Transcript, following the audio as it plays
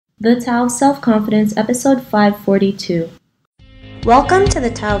The Tao of Self-Confidence, episode 542. Welcome to the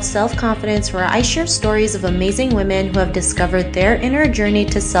Tao of Self-Confidence, where I share stories of amazing women who have discovered their inner journey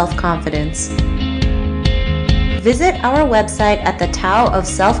to self-confidence. Visit our website at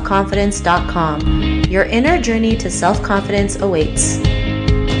thetaoofselfconfidence.com. Your inner journey to self-confidence awaits.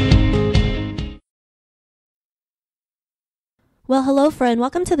 Well, hello friend.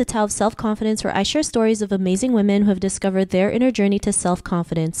 Welcome to the Tao of Self-Confidence, where I share stories of amazing women who have discovered their inner journey to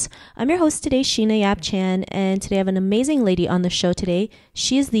self-confidence. I'm your host today, Sheena Yap Chan, and today I have an amazing lady on the show today.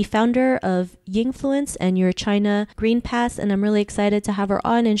 She is the founder of Yingfluence and Your China Green Pass, and I'm really excited to have her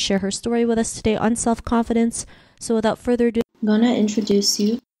on and share her story with us today on self-confidence. So without further ado, I'm gonna introduce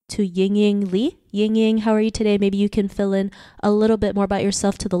you to Yingying Li. Yingying, how are you today? Maybe you can fill in a little bit more about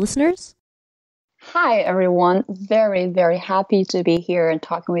yourself to the listeners. Hi, everyone. Very, very happy to be here and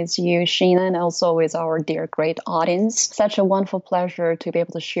talking with you, Sheena, and also with our dear, great audience. Such a wonderful pleasure to be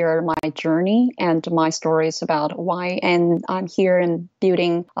able to share my journey and my stories about why and I'm here and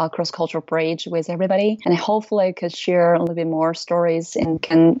building a cross-cultural bridge with everybody. And hopefully I could share a little bit more stories and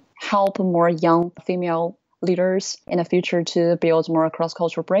can help more young female leaders in the future to build more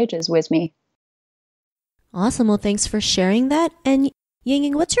cross-cultural bridges with me. Awesome. Well, thanks for sharing that. And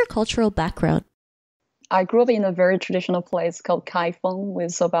Yingying, what's your cultural background? I grew up in a very traditional place called Kaifeng, which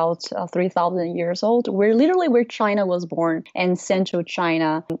is about 3,000 years old. We're literally where China was born, in central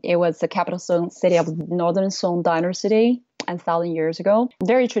China. It was the capital city of Northern Song Dynasty 1,000 years ago.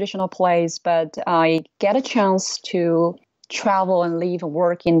 Very traditional place, but I get a chance to travel and live and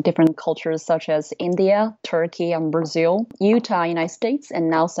work in different cultures such as India, Turkey, and Brazil, Utah, United States, and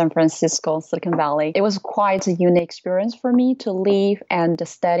now San Francisco, Silicon Valley. It was quite a unique experience for me to live and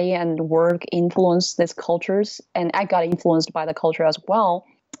study and work, influence these cultures, and I got influenced by the culture as well.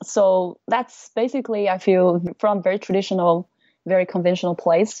 So that's basically, I feel, from very traditional, very conventional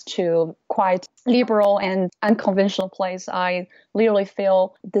place to quite liberal and unconventional place. I literally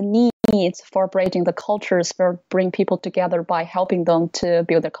feel the need for bridging the cultures, for bring people together by helping them to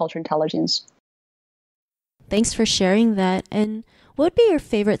build their cultural intelligence. Thanks for sharing that. And what would be your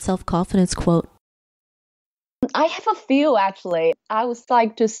favorite self-confidence quote? I have a few, actually. I would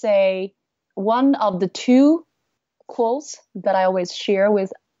like to say one of the two quotes that I always share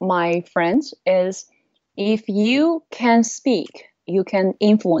with my friends is, if you can speak, you can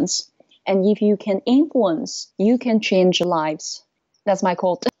influence. And if you can influence, you can change lives. That's my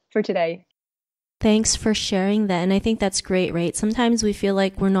quote for today. Thanks for sharing that. And I think that's great, right? Sometimes we feel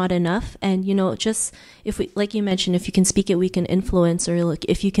like we're not enough. And, just if we, like you mentioned, if you can speak it, we can influence, or like,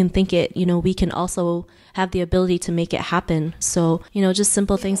 if you can think it, we can also have the ability to make it happen. So, just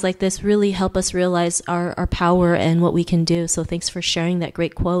simple things like this really help us realize our power and what we can do. So thanks for sharing that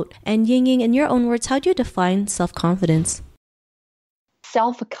great quote. And Yingying, in your own words, how do you define self-confidence?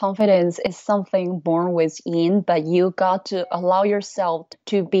 Self-confidence is something born within, but you got to allow yourself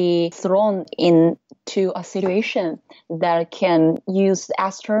to be thrown into a situation that can use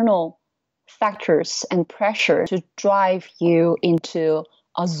external factors and pressure to drive you into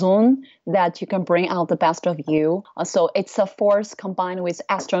a zone that you can bring out the best of you. So it's a force combined with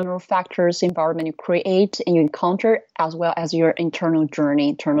external factors, environment you create and you encounter, as well as your internal journey,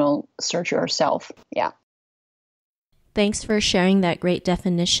 internal search yourself. Yeah. Thanks for sharing that great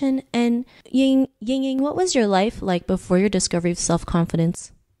definition. And Yingying, what was your life like before your discovery of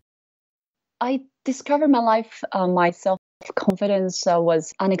self-confidence? I discovered my self-confidence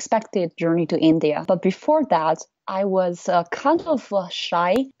was unexpected journey to India. But before that, I was kind of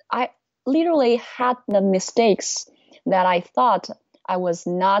shy. I literally had the mistakes that I thought I was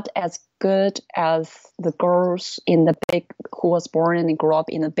not as good as the girls in the who was born and grew up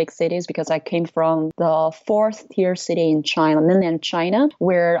in the big cities, because I came from the fourth tier city in China, mainland China,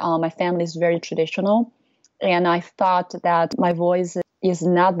 where my family is very traditional. And I thought that my voice is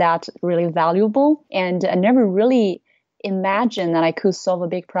not that really valuable. And I never really imagined that I could solve a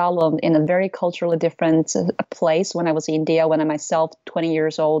big problem in a very culturally different place when I was in India, when I myself 20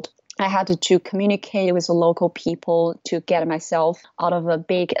 years old. I had to communicate with the local people to get myself out of a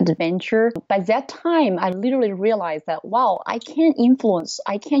big adventure. By that time, I literally realized that, wow, I can influence.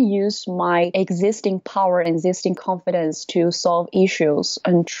 I can use my existing power and existing confidence to solve issues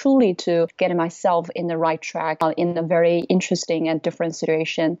and truly to get myself in the right track in a very interesting and different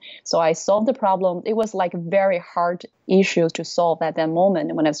situation. So I solved the problem. It was like very hard issues to solve at that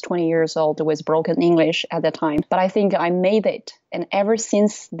moment when I was 20 years old with broken English at that time. But I think I made it. And ever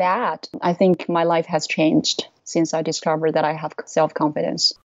since that, I think my life has changed since I discovered that I have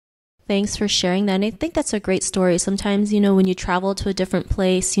self-confidence. Thanks for sharing that. And I think that's a great story. Sometimes, when you travel to a different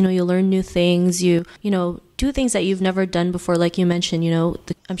place, you learn new things, you do things that you've never done before, like you mentioned,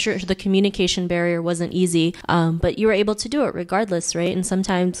 I'm sure the communication barrier wasn't easy, but you were able to do it regardless, right? And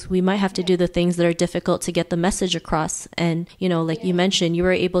sometimes we might have to do the things that are difficult to get the message across. And, like you mentioned, you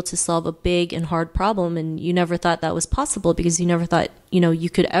were able to solve a big and hard problem, and you never thought that was possible because you never thought, you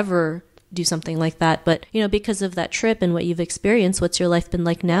could ever do something like that. But, because of that trip and what you've experienced, what's your life been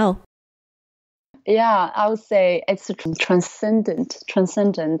like now? Yeah, I would say it's transcendent.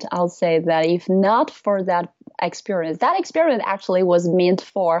 I would say that if not for that experience actually was meant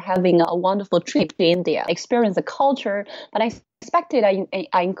for having a wonderful trip to India, experience the culture, but I expected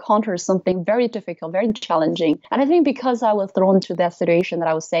I encountered something very difficult, very challenging. And I think because I was thrown to that situation that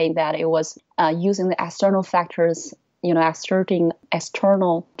I was saying that it was using the external factors, exerting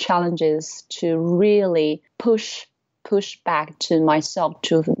external challenges to really push back to myself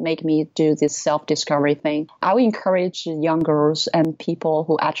to make me do this self-discovery thing. I would encourage young girls and people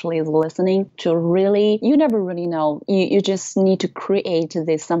who actually is listening to really, you never really know. You just need to create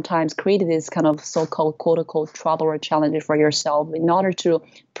this kind of so-called quote-unquote trouble or challenge for yourself in order to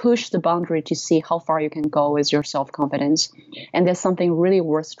push the boundary to see how far you can go with your self-confidence. And there's something really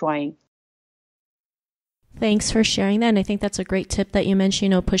worth trying. Thanks for sharing that. And I think that's a great tip that you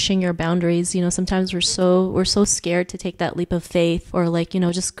mentioned, pushing your boundaries. Sometimes we're so scared to take that leap of faith or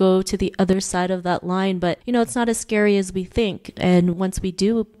just go to the other side of that line. But, it's not as scary as we think. And once we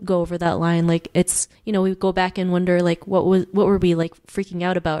do go over that line, it's, we go back and wonder, what were we freaking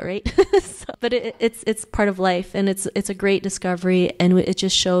out about, right? But it's part of life, and it's a great discovery. And it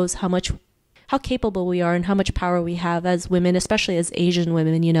just shows how capable we are and how much power we have as women, especially as Asian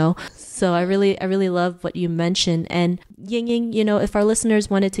women, So I really love what you mentioned. And Yingying, if our listeners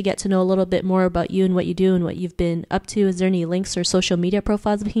wanted to get to know a little bit more about you and what you do and what you've been up to, is there any links or social media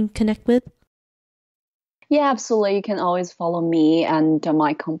profiles we can connect with? Yeah, absolutely. You can always follow me and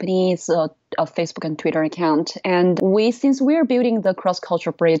my company's a Facebook and Twitter account. And since we're building the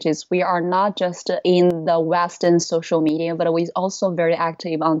cross-cultural bridges, we are not just in the Western social media, but we're also very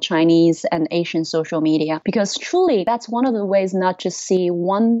active on Chinese and Asian social media. Because truly, that's one of the ways not just see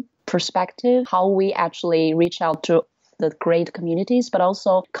one perspective, how we actually reach out to the great communities, but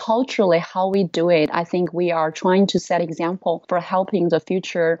also culturally how we do it. I think we are trying to set example for helping the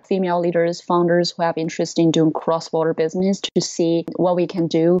future female leaders, founders who have interest in doing cross-border business to see what we can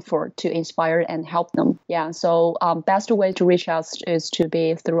do to inspire and help them. Yeah, so best way to reach us is to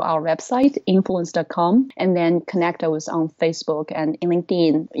be through our website, Yingfluence.com, and then connect us on Facebook and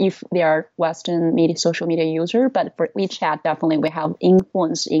LinkedIn if they are Western social media user. But for WeChat, definitely we have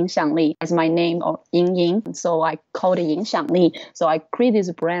Yingfluence, 影响力 as my name, or Yingying. So I call it 影响力. So I create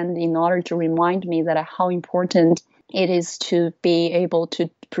this brand in order to remind me that how important it is to be able to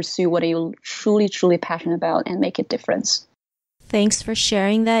pursue what you're truly passionate about and make a difference. Thanks for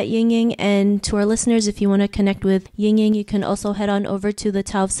sharing that, Yingying. And to our listeners, if you want to connect with Yingying, you can also head on over to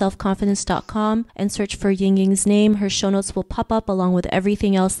thetaoofselfconfidence.com and search for Yingying's name. Her show notes will pop up along with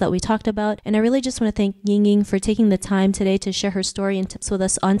everything else that we talked about. And I really just want to thank Yingying for taking the time today to share her story and tips with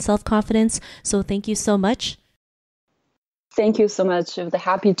us on self-confidence. So thank you so much. Thank you so much. I'm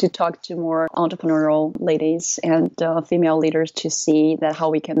happy to talk to more entrepreneurial ladies and female leaders to see that how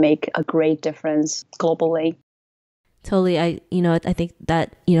we can make a great difference globally. Totally. I think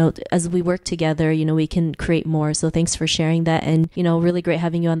that, as we work together, we can create more. So thanks for sharing that. And, really great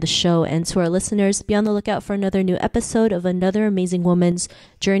having you on the show. And to our listeners, be on the lookout for another new episode of another amazing woman's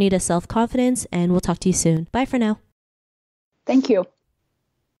journey to self-confidence. And we'll talk to you soon. Bye for now. Thank you.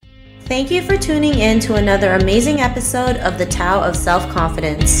 Thank you for tuning in to another amazing episode of The Tao of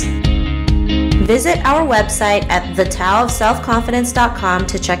Self-Confidence. Visit our website at thetaoofselfconfidence.com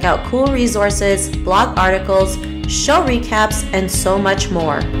to check out cool resources, blog articles, show recaps, and so much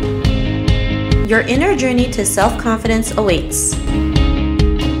more. Your inner journey to self-confidence awaits.